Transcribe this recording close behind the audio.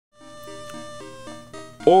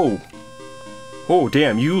Oh! Oh,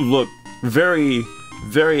 damn, you look very,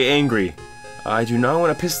 very angry. I do not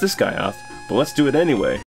want to piss this guy off, but let's do it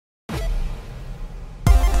anyway.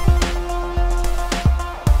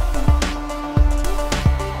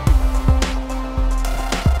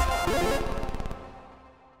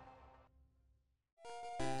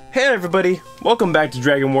 Hey everybody, welcome back to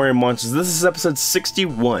Dragon Warrior Monsters. This is episode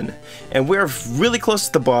 61, and we're really close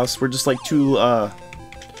to the boss. We're just like two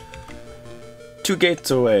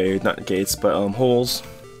gates away. Not gates, but holes.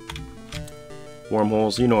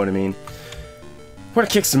 Wormholes, you know what I mean. We're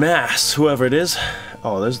gonna kick some ass, whoever it is.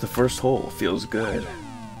 Oh, there's the first hole. Feels good.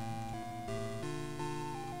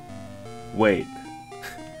 Wait.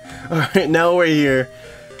 Alright, now we're here.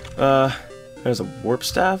 There's a warp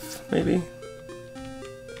staff, maybe?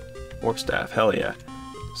 Warp staff, hell yeah.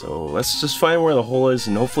 So let's just find where the hole is,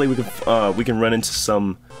 and hopefully we can run into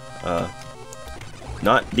some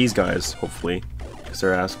not these guys, hopefully, because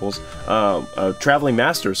they're assholes. A traveling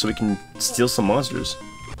master, so we can steal some monsters.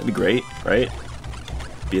 That'd be great, right?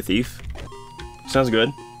 Be a thief. Sounds good.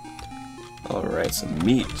 All right, some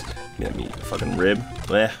meat. Yeah, meat, fucking rib.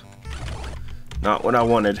 Blech. Not what I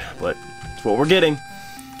wanted, but it's what we're getting.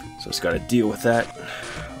 So just gotta deal with that.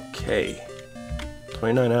 Okay.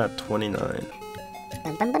 29 out of 29.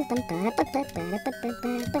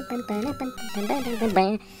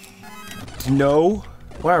 No?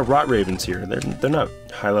 Why are rot ravens here? They're not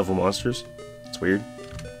high-level monsters. It's weird.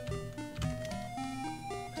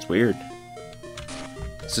 It's weird.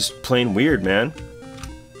 It's just plain weird, man.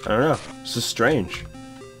 I don't know. It's just strange.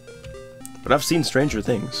 But I've seen stranger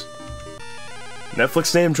things.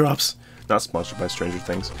 Netflix name drops. Not sponsored by Stranger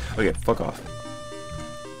Things. Okay, fuck off.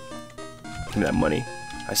 Give me that money.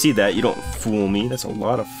 I see that. You don't fool me. That's a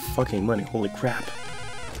lot of fucking money. Holy crap.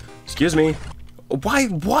 Excuse me.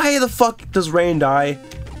 Why the fuck does rain die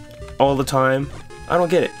all the time? I don't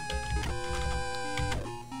get it.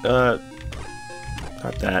 Not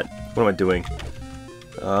that. What am I doing?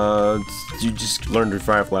 You just learned to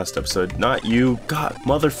revive last episode. Not you. God,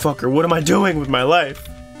 motherfucker. What am I doing with my life?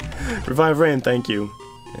 Revive rain, thank you.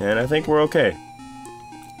 And I think we're okay.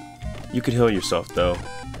 You could heal yourself, though.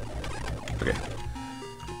 Okay.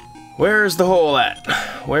 Where's the hole at?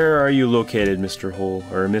 Where are you located, Mr. Hole?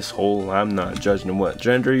 Or Miss Hole? I'm not judging what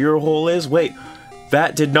gender your hole is. Wait,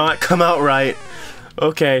 that did not come out right.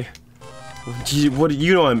 Okay. What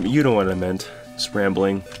you know what I meant. Just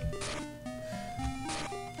rambling.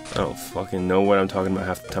 I don't fucking know what I'm talking about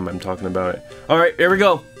half the time I'm talking about it. Alright, here we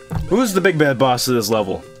go. Who's the big bad boss of this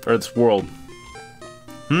level? Or this world?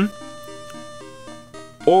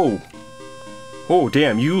 Oh. Oh,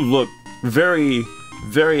 damn, you look very,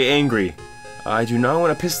 very angry. I do not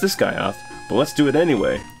want to piss this guy off, but let's do it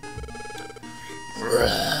anyway.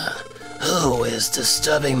 Who is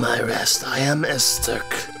disturbing my rest? I am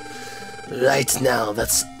Esterk. Right now,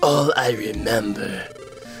 that's all I remember.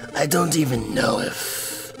 I don't even know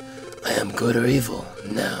if I am good or evil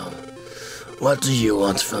now. What do you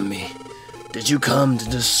want from me? Did you come to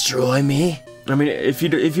destroy me? I mean, if you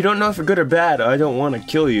don't know if you're good or bad, I don't want to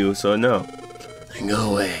kill you, so no. Then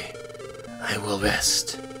go away. I will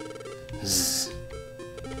rest. Zzz.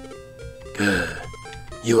 Good.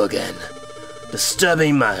 You again.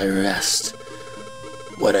 Disturbing my rest.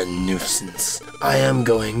 What a nuisance. I am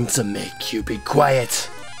going to make you be quiet.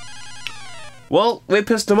 Well, we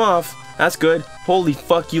pissed him off. That's good. Holy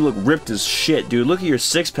fuck, you look ripped as shit, dude. Look at your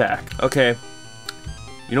six-pack. Okay.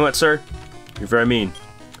 You know what, sir? You're very mean.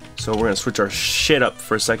 So we're gonna switch our shit up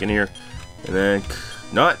for a second here. And then...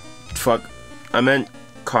 Not... Fuck. I meant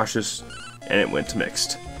cautious. And it went to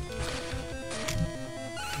mixed.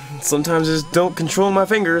 Sometimes I just don't control my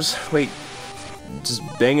fingers. Wait. Just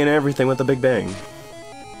banging everything with a big bang.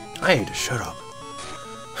 I need to shut up.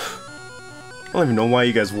 I don't even know why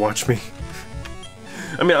you guys watch me.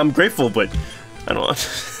 I mean, I'm grateful, but... I don't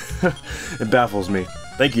know. It baffles me.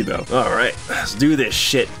 Thank you, though. Alright, let's do this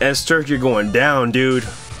shit. Esterk, you're going down, dude.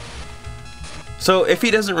 So, if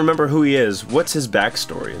he doesn't remember who he is, what's his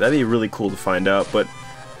backstory? That'd be really cool to find out, but...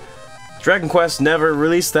 Dragon Quest never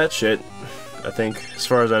released that shit, I think, as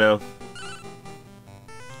far as I know.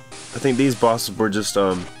 I think these bosses were just,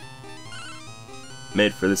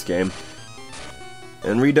 made for this game.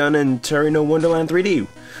 And redone in Terry No Wonderland 3D,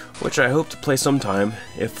 which I hope to play sometime,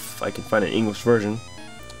 if I can find an English version.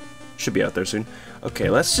 Should be out there soon. Okay,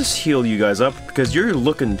 let's just heal you guys up, because you're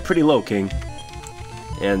looking pretty low, King.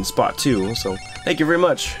 And Spot too, so thank you very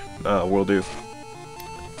much, will do.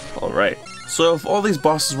 Alright, so if all these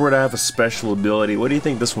bosses were to have a special ability, what do you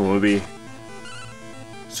think this one would be?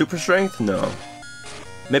 Super strength? No.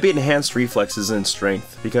 Maybe enhanced reflexes and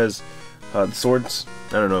strength, because The swords?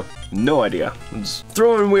 I don't know. No idea. I'm just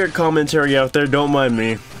throwing weird commentary out there, don't mind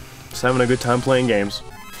me. Just having a good time playing games.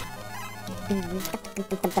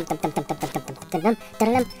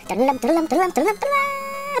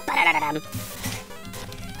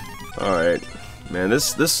 Alright. Man,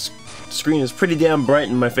 this screen is pretty damn bright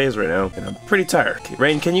in my face right now, and I'm pretty tired.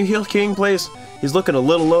 Rain, can you heal King, please? He's looking a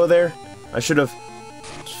little low there. I should have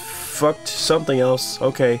fucked something else.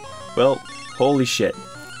 Okay. Well, holy shit.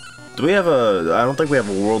 Do we have a... I don't think we have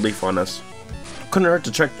a world leaf on us. Couldn't hurt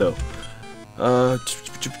to check, though.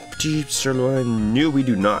 Sirloin. No, we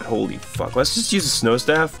do not. Holy fuck. Let's just use a snow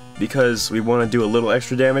staff, because we want to do a little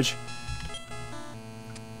extra damage.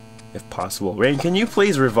 If possible. Rain, can you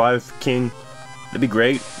please revive King? That'd be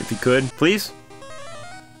great, if you could. Please?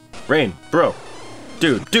 Rain, bro.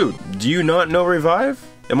 Dude, do you not know revive?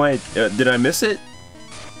 Am I... did I miss it?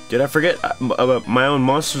 Did I forget about my own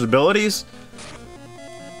monster's abilities?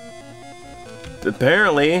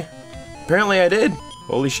 Apparently I did.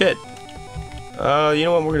 Holy shit. You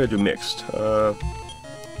know what? We're gonna do mixed.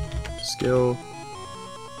 Skill.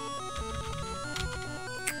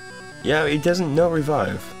 Yeah, he doesn't know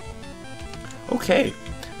revive. Okay,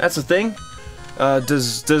 that's the thing.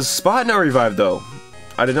 Does Spot know revive though?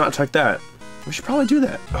 I did not check that. We should probably do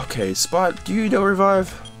that. Okay, Spot, do you know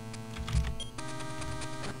revive?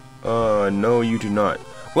 No, you do not.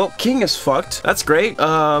 Well, King is fucked. That's great.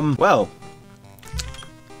 Well.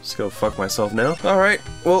 Let's go fuck myself now. Alright,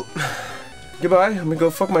 well, goodbye. I'm gonna go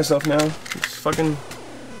fuck myself now. Just fucking...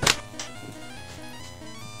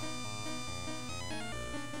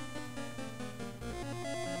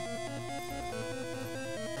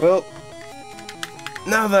 Well,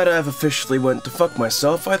 now that I've officially went to fuck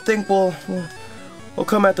myself, I think we'll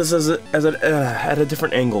come at this at a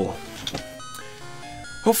different angle.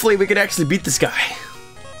 Hopefully we can actually beat this guy.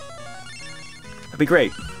 That'd be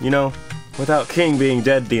great, you know, without King being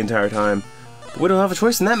dead the entire time. But we don't have a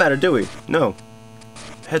choice in that matter, do we? No.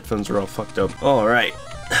 Headphones are all fucked up. Alright.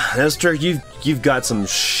 Esther, you've got some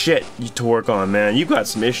shit to work on, man. You've got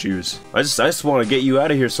some issues. I just want to get you out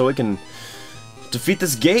of here so we can defeat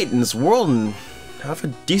this gate in this world and have a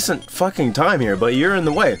decent fucking time here, but you're in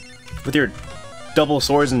the way. With your double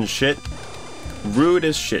swords and shit. Rude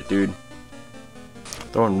as shit, dude.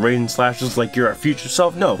 Throwing rain slashes like you're our future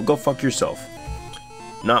self? No, go fuck yourself.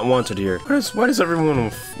 Not wanted here. Why does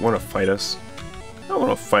everyone want to fight us? I don't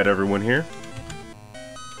want to fight everyone here. I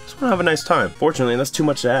just want to have a nice time. Fortunately, that's too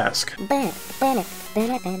much to ask.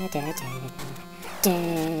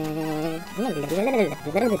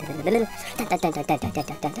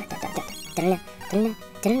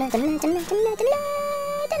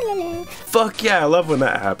 Fuck yeah, I love when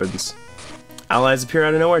that happens. Allies appear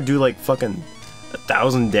out of nowhere, do like fucking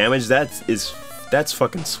 1,000 damage. That's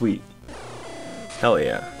fucking sweet. Hell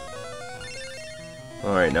yeah.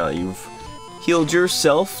 Alright, now you've healed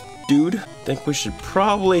yourself, dude. I think we should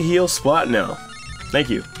probably heal Spot now. Thank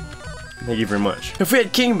you. Thank you very much. If we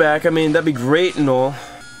had King back, I mean, that'd be great and all,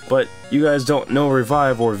 but you guys don't know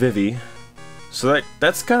Revive or Vivi, so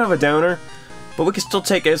that's kind of a downer. But we can still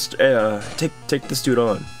take this dude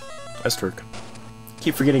on. Esther.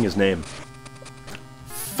 Keep forgetting his name.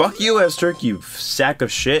 Fuck you, Esther, you sack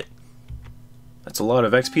of shit. That's a lot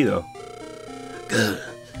of XP though. Good.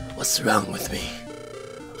 What's wrong with me?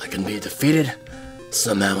 I can be defeated?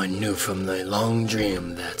 Somehow I knew from the long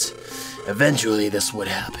dream that eventually this would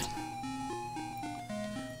happen.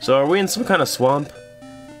 So are we in some kind of swamp?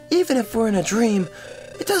 Even if we're in a dream,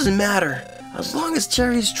 it doesn't matter, as long as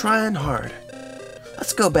Cherry's trying hard.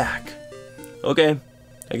 Let's go back. Okay,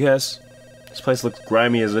 I guess. This place looks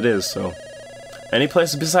grimy as it is, so... Any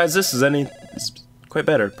place besides this is quite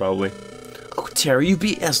better, probably. Oh, Terry, you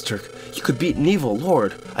beat Esther. You could beat an evil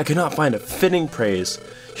lord. I cannot find a fitting praise.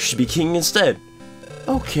 You should be king instead.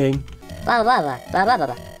 Oh, King. Blah, blah, blah, blah, blah, blah,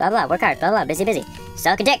 blah, blah, blah, work hard, blah, blah, busy, busy.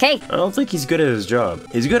 Suck a dick, King. I don't think he's good at his job.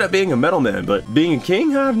 He's good at being a metal man, but being a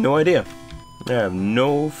king, I have no idea. I have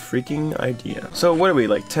no freaking idea. So what are we,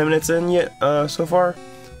 like 10 minutes in yet, so far?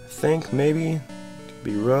 I think, maybe. Could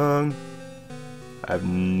be wrong. I have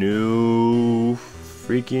no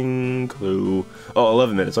freaking clue. Oh,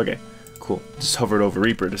 11 minutes, okay. Cool. Just hovered over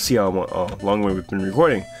Reaper to see how long we've been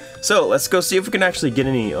recording. So, let's go see if we can actually get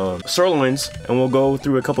any sirloins, and we'll go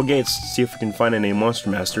through a couple gates to see if we can find any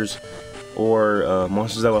monster masters or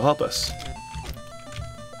monsters that will help us.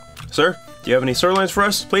 Sir, do you have any sirloins for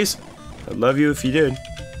us, please? I'd love you if you did.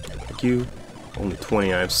 Thank you. Only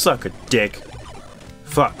 29. Suck a dick.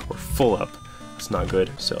 Fuck, we're full up. That's not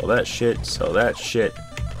good. Sell that shit. Sell that shit.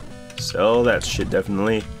 Sell that shit,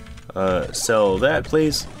 definitely. Sell that,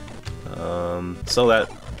 please. Sell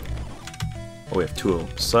that. Oh, we have 2 of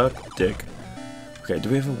them. Suck dick. Okay, do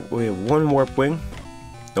we have 1 warp wing?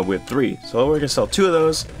 No, we have 3. So we're gonna sell 2 of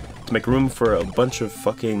those to make room for a bunch of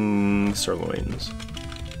fucking sirloins.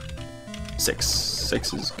 6.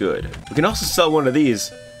 6 is good. We can also sell 1 of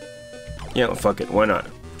these. Yeah, well, fuck it. Why not?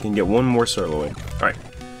 We can get 1 more sirloin. Alright.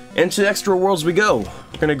 Into the extra worlds we go.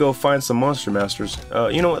 We're gonna go find some monster masters.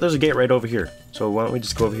 You know what? There's a gate right over here. So why don't we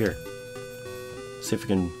just go over here? See if we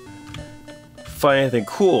can find anything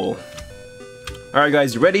cool. Alright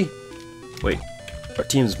guys, you ready? Wait, our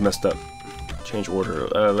team's messed up. Change order.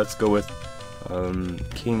 Let's go with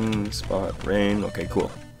King, Spot, Rain. Okay,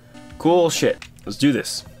 cool. Cool shit. Let's do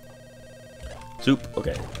this. Zoop.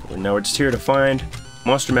 Okay. Now we're just here to find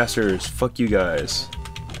monster masters. Fuck you guys.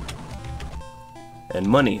 And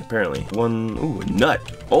money, apparently. 1. Ooh, nut.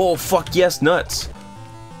 Oh, fuck yes, nuts.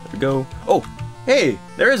 There we go. Oh, hey,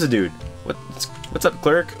 there is a dude. What's up,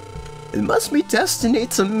 cleric? It must be destiny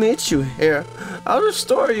to meet you here. I'll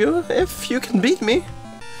restore you if you can beat me.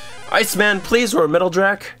 Iceman, please, or Metal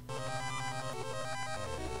Drac.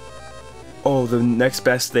 Oh, the next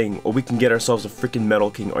best thing. Oh, we can get ourselves a freaking Metal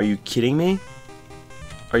King. Are you kidding me?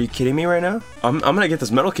 Are you kidding me right now? I'm gonna get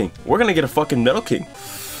this Metal King. We're gonna get a fucking Metal King.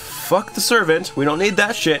 Fuck the servant. We don't need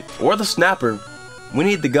that shit. Or the snapper. We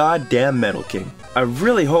need the goddamn Metal King. I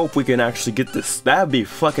really hope we can actually get this. That'd be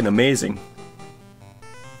fucking amazing.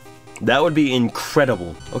 That would be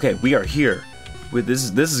incredible. Okay, we are here. This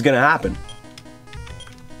is gonna happen.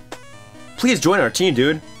 Please join our team,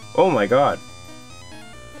 dude. Oh my god.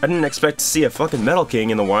 I didn't expect to see a fucking Metal King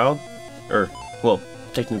in the wild. Or, well,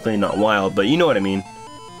 technically not wild, but you know what I mean.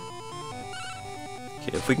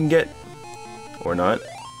 Okay, if we can get... Or not.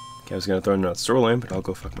 Okay, I was gonna throw another sirloin, but I'll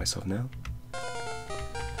go fuck myself now.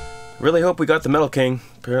 Really hope we got the Metal King.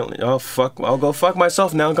 Apparently, oh fuck, I'll go fuck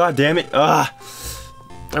myself now, god damn it. Ah!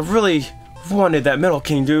 I really wanted that Metal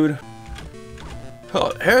King, dude.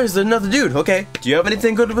 Oh, here's another dude. Okay, do you have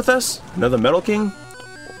anything good with us? Another Metal King?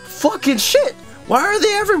 Fucking shit! Why are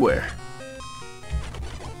they everywhere?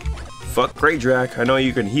 Fuck Great Drac. I know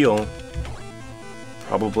you can heal.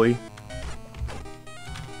 Probably.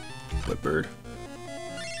 Flipbird.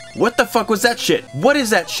 What the fuck was that shit? What is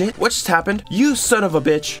that shit? What just happened? You son of a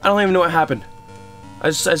bitch. I don't even know what happened. I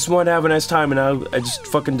just wanted to have a nice time, and I just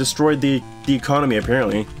fucking destroyed the economy,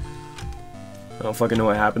 apparently. I don't fucking know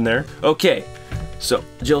what happened there. Okay, so,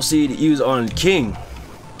 Gel Seed use on King.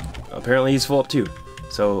 Apparently he's full up too.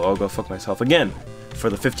 So, I'll go fuck myself again. For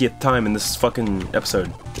the 50th time in this fucking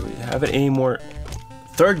episode. Do we have it anymore?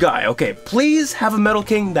 3rd guy, okay. Please have a Metal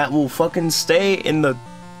King that will fucking stay in the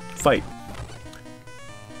fight.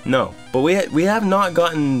 No, but we have not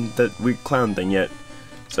gotten the weird clown thing yet.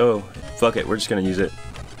 So, fuck it, we're just gonna use it.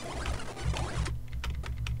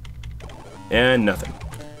 And nothing.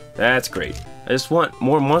 That's great. I just want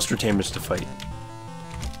more monster tamers to fight.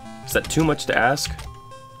 Is that too much to ask?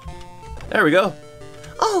 There we go.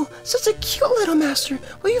 Oh, such a cute little master.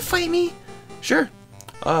 Will you fight me? Sure.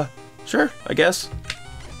 Sure, I guess.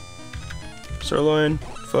 Sirloin,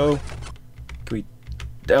 foe. Can we...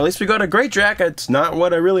 At least we got a Great Drac. It's not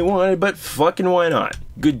what I really wanted, but fucking why not?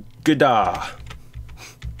 Good-da.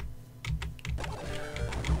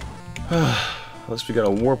 At least we got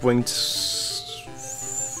a warp wing to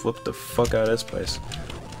flip the fuck out of this place.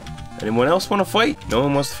 Anyone else want to fight? No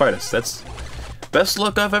one wants to fight us. That's best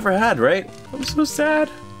luck I've ever had, right? I'm so sad.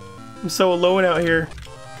 I'm so alone out here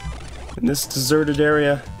in this deserted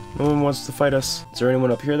area. No one wants to fight us. Is there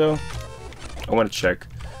anyone up here though? I want to check,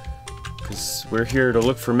 because we're here to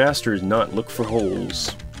look for masters, not look for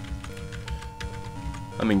holes.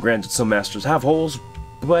 I mean, granted, some masters have holes,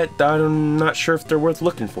 but I'm not sure if they're worth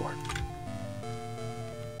looking for.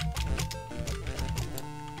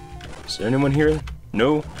 Is there anyone here?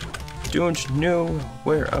 No? Don't know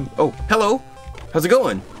where I'm... Oh, hello! How's it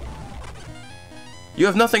going? You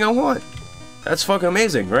have nothing I want. That's fucking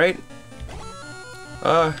amazing, right?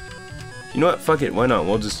 You know what? Fuck it. Why not?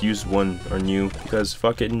 We'll just use one on you, because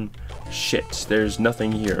fucking shit. There's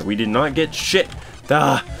nothing here. We did not get shit.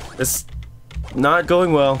 It's not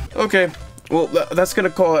going well. Okay. Well, that's gonna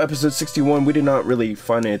call episode 61. We did not really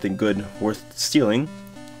find anything good worth stealing,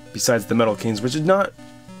 besides the Metal Kings, which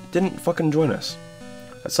didn't fucking join us.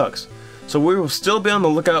 That sucks. So we will still be on the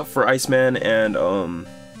lookout for Iceman and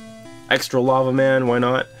extra Lava Man. Why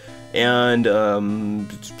not? And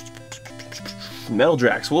Metal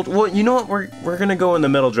Dracs. Well, you know what? We're gonna go in the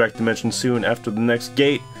Metal Drac dimension soon after the next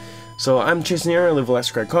gate. So I'm ChasingErin. Leave a like,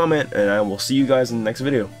 subscribe, comment, and I will see you guys in the next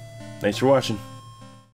video. Thanks for watching.